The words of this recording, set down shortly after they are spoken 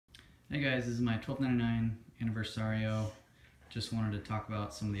Hey guys, this is my $12.99 Anniversario. Just wanted to talk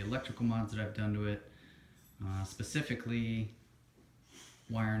about some of the electrical mods that I've done to it. Specifically,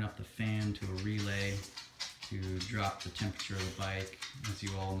 wiring up the fan to a relay to drop the temperature of the bike. As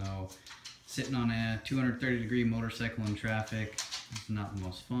you all know, sitting on a 230-degree motorcycle in traffic is not the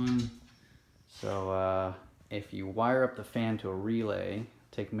most fun. So if you wire up the fan to a relay,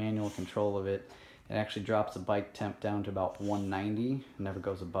 take manual control of it, it actually drops the bike temp down to about 190. It never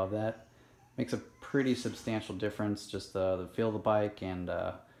goes above that. Makes a pretty substantial difference, just the feel of the bike, and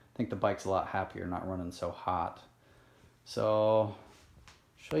I think the bike's a lot happier not running so hot. So,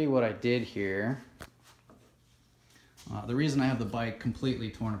 show you what I did here. The reason I have the bike completely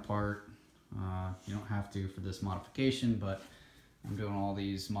torn apart, you don't have to for this modification, but I'm doing all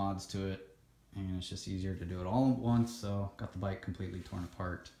these mods to it, and it's just easier to do it all at once, so got the bike completely torn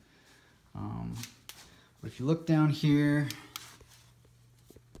apart. But if you look down here,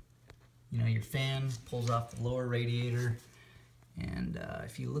 you know, your fan pulls off the lower radiator, and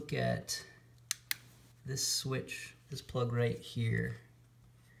if you look at this switch, this plug right here,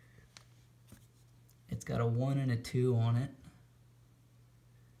 it's got a 1 and a 2 on it,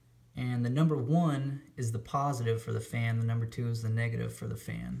 and the number 1 is the positive for the fan, the number 2 is the negative for the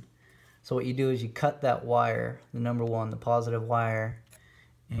fan. So what you do is you cut that wire, the number 1, the positive wire,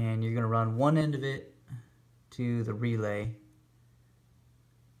 and you're going to run one end of it to the relay,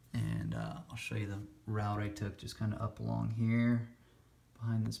 and I'll show you the route I took, just kind of up along here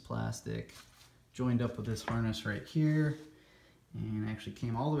behind this plastic, joined up with this harness right here, and actually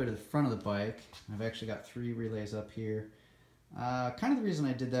came all the way to the front of the bike. I've actually got 3 relays up here. Kind of the reason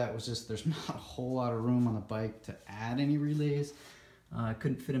I did that was just there's not a whole lot of room on the bike to add any relays. I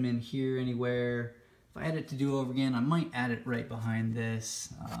couldn't fit them in here anywhere. If I had it to do over again, I might add it right behind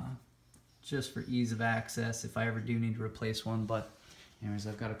this, just for ease of access if I ever do need to replace one. But anyways,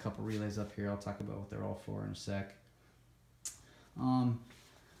 I've got a couple relays up here. I'll talk about what they're all for in a sec.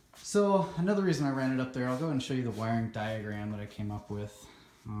 So another reason I ran it up there, I'll go ahead and show you the wiring diagram that I came up with.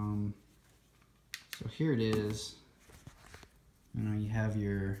 So here it is. You know, you have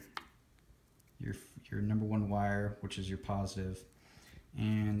your number 1 wire, which is your positive.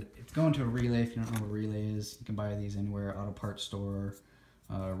 And it's going to a relay. If you don't know what a relay is, you can buy these anywhere, auto parts store,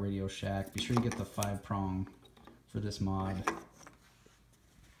 Radio Shack. Be sure you get the 5-prong for this mod.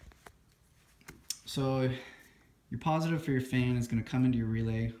 So your positive for your fan is going to come into your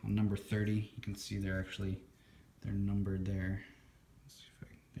relay on number 30. You can see they're numbered there.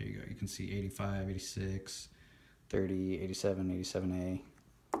 There you go. You can see 85, 86, 30, 87, 87A.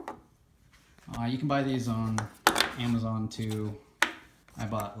 You can buy these on Amazon too. I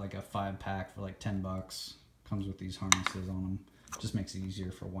bought like a 5-pack for like 10 bucks. Comes with these harnesses on them. Just makes it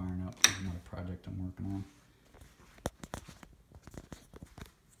easier for wiring up. There's another project I'm working on.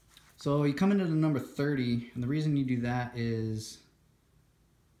 So you come into the number 30, and the reason you do that is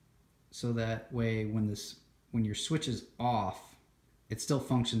so that way when your switch is off, it still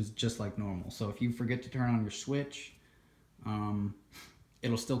functions just like normal. So if you forget to turn on your switch,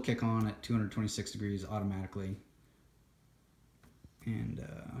 it'll still kick on at 226 degrees automatically. And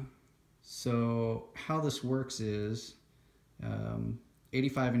so how this works is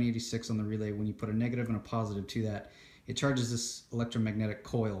 85 and 86 on the relay. When you put a negative and a positive to that, it charges this electromagnetic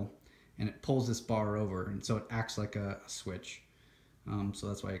coil, and it pulls this bar over, and so it acts like a switch. So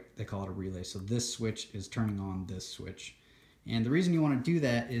that's why they call it a relay. So this switch is turning on this switch. And the reason you want to do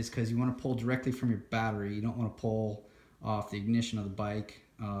that is because you want to pull directly from your battery. You don't want to pull off the ignition of the bike.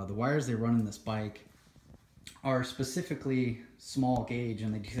 The wires they run in this bike are specifically small gauge,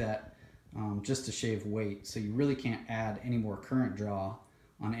 and they do that just to shave weight. So you really can't add any more current draw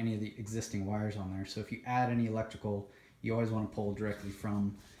on any of the existing wires on there. So if you add any electrical, you always want to pull directly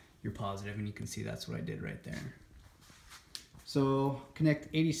from your positive, and you can see that's what I did right there. So connect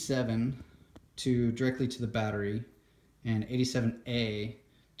 87 directly to the battery, and 87A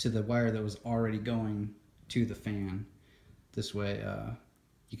to the wire that was already going to the fan. This way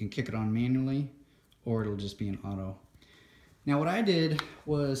you can kick it on manually, or it'll just be an auto. Now what I did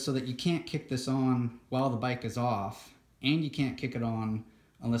was, so that you can't kick this on while the bike is off, and you can't kick it on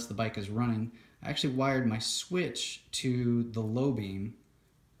unless the bike is running, I actually wired my switch to the low beam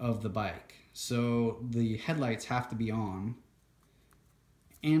of the bike. So the headlights have to be on,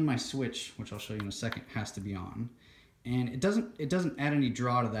 and my switch, which I'll show you in a second, has to be on. And it doesn't add any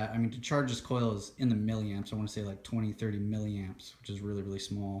draw to that. I mean, to charge this coil is in the milliamps. I want to say like 20, 30 milliamps, which is really, really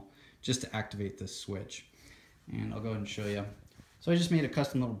small, just to activate this switch. And I'll go ahead and show you. So I just made a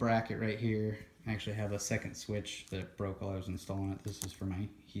custom little bracket right here. I actually have a second switch that broke while I was installing it. This is for my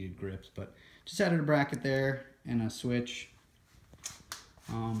heated grips, but just added a bracket there and a switch.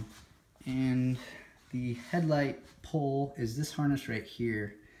 And the headlight pole is this harness right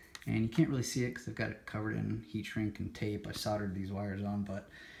here. And you can't really see it because I've got it covered in heat shrink and tape. I soldered these wires on, but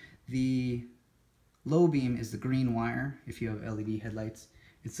the low beam is the green wire. If you have LED headlights,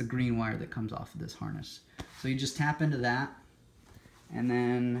 it's the green wire that comes off of this harness. So you just tap into that, and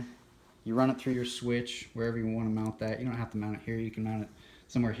then you run it through your switch wherever you want to mount that. You don't have to mount it here. You can mount it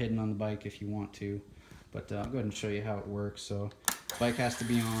somewhere hidden on the bike if you want to. But I'll go ahead and show you how it works. So the bike has to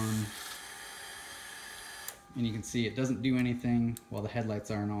be on, and you can see it doesn't do anything while the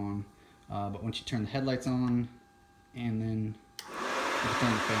headlights aren't on. But once you turn the headlights on, and then you can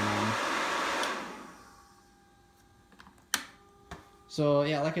turn the fan on. So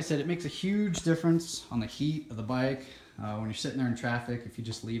yeah, like I said, it makes a huge difference on the heat of the bike. When you're sitting there in traffic, if you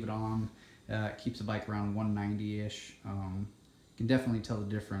just leave it on, it keeps the bike around 190-ish. You can definitely tell the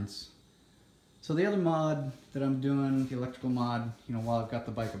difference. So the other mod that I'm doing, the electrical mod, while I've got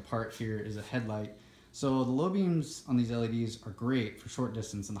the bike apart here, is a headlight. So the low beams on these LEDs are great for short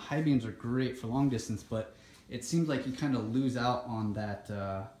distance, and the high beams are great for long distance, but it seems like you kind of lose out on that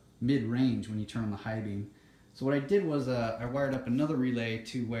mid-range when you turn on the high beam. So what I did was I wired up another relay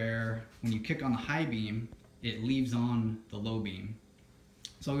to where when you kick on the high beam, it leaves on the low beam.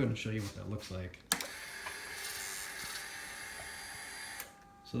 So I'll go ahead and show you what that looks like.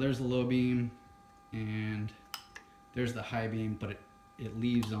 So there's the low beam, and there's the high beam, but it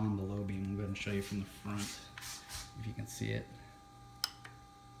leaves on the low beam. I'll go ahead and show you from the front, if you can see it.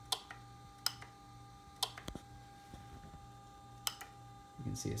 You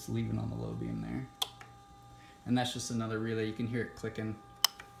can see it's leaving on the low beam there. And that's just another relay. You can hear it clicking.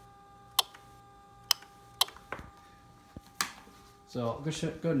 So I'll go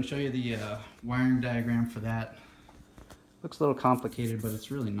ahead and show you the wiring diagram for that. Looks a little complicated, but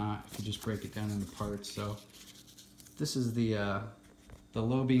it's really not if you just break it down into parts. So this is the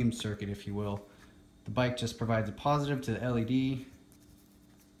low beam circuit, if you will. The bike just provides a positive to the LED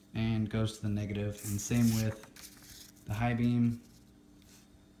and goes to the negative. And same with the high beam.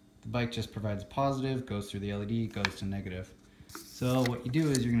 The bike just provides a positive, goes through the LED, goes to negative. So what you do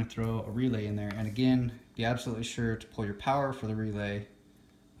is you're going to throw a relay in there, and again, be absolutely sure to pull your power for the relay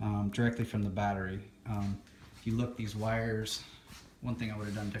directly from the battery. If you look, these wires, one thing I would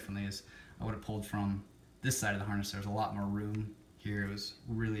have done differently is I would have pulled from this side of the harness. There's a lot more room here. It was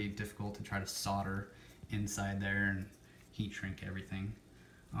really difficult to try to solder inside there and heat shrink everything.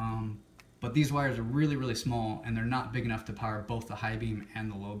 But these wires are really, really small, and they're not big enough to power both the high beam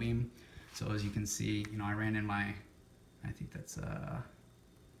and the low beam. So as you can see, I ran in my, I think that's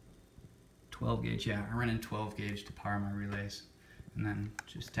 12 gauge. Yeah, I ran in 12 gauge to power my relays. And then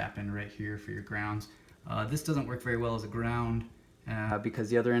just tap in right here for your grounds. This doesn't work very well as a ground because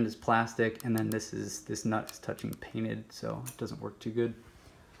the other end is plastic, and then this nut is touching painted, so it doesn't work too good.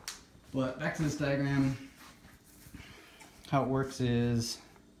 But back to this diagram, how it works is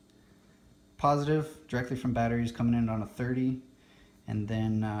positive directly from batteries coming in on a 30, and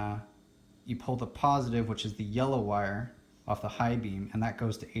then you pull the positive, which is the yellow wire, off the high beam, and that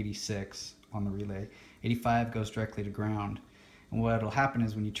goes to 86 on the relay. 85 goes directly to ground. And what will happen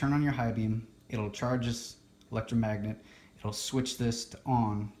is when you turn on your high beam, it'll charge this electromagnet, it'll switch this to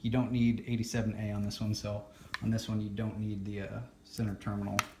on. You don't need 87A on this one, so on this one you don't need the center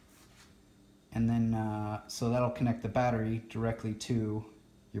terminal. And then so that'll connect the battery directly to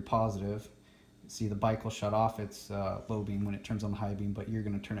your positive. See, the bike will shut off its low beam when it turns on the high beam, but you're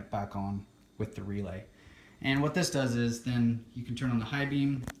going to turn it back on with the relay. And what this does is then you can turn on the high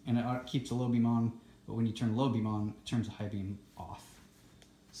beam and it keeps the low beam on, but when you turn the low beam on, it turns the high beam off.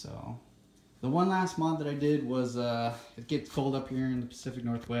 So the one last mod that I did was it gets cold up here in the Pacific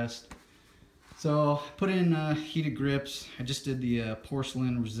Northwest. So I put in heated grips. I just did the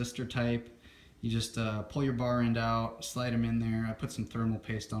porcelain resistor type. You just pull your bar end out, slide them in there. I put some thermal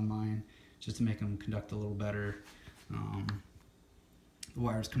paste on mine just to make them conduct a little better. The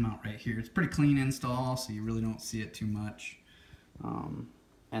wires come out right here. It's pretty clean install, so you really don't see it too much.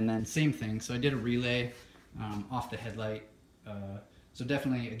 And then same thing, so I did a relay off the headlight. So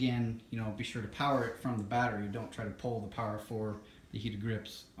definitely, again, be sure to power it from the battery. Don't try to pull the power for the heated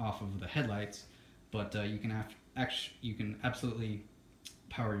grips off of the headlights, but you can absolutely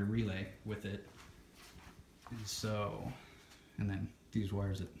power your relay with it. And then these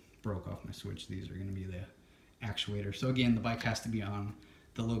wires that broke off my switch, these are going to be the actuator. So again, the bike has to be on,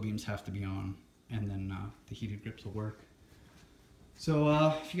 the low beams have to be on, and then the heated grips will work.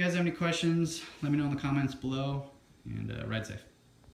 So if you guys have any questions, let me know in the comments below, and ride safe.